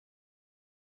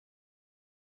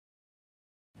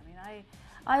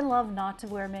I love not to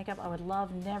wear makeup. I would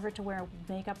love never to wear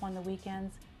makeup on the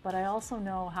weekends, but I also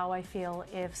know how I feel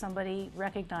if somebody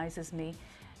recognizes me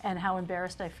and how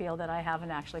embarrassed I feel that I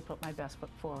haven't actually put my best foot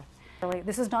forth. Really,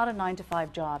 this is not a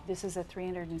 9-to-5 job. This is a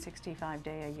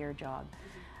 365-day-a-year job.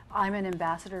 I'm an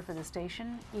ambassador for the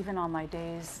station, even on my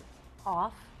days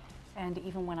off and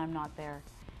even when I'm not there.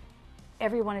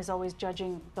 Everyone is always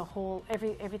judging the whole,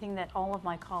 everything that all of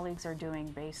my colleagues are doing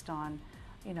based on,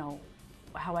 you know,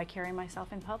 how I carry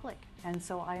myself in public. And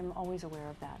so I'm always aware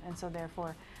of that. And so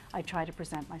therefore, I try to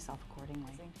present myself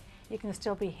accordingly. You can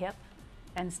still be hip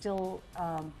and still,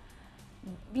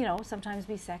 you know, sometimes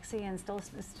be sexy and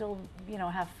still, you know,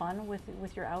 have fun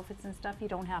with your outfits and stuff. You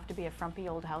don't have to be a frumpy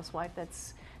old housewife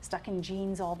that's stuck in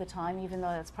jeans all the time, even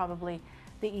though that's probably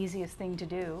the easiest thing to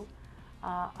do.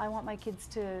 I want my kids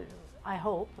to, I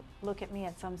hope, look at me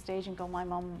at some stage and go, my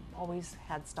mom always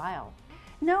had style.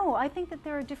 No, I think that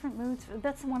there are different moods.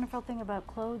 That's the wonderful thing about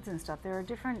clothes and stuff. There are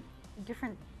different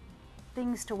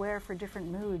things to wear for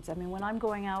different moods. I mean, when I'm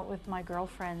going out with my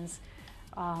girlfriends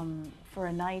for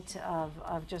a night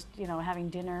of just, you know, having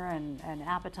dinner and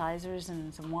appetizers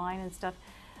and some wine and stuff,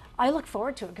 I look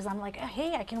forward to it because I'm like,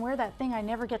 hey, I can wear that thing I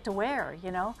never get to wear,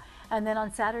 you know? And then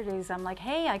on Saturdays, I'm like,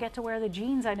 hey, I get to wear the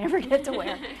jeans I never get to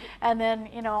wear. And then,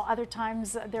 you know, other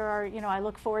times there are, you know, I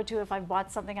look forward to if I've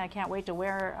bought something I can't wait to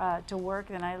wear to work,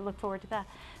 then I look forward to that.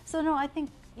 So no, I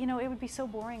think, you know, it would be so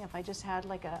boring if I just had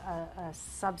like a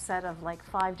subset of like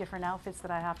 5 different outfits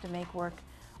that I have to make work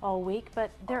all week. But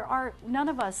there are, none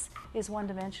of us is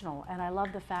one-dimensional. And I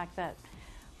love the fact that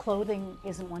clothing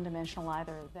isn't one-dimensional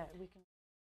either, that we can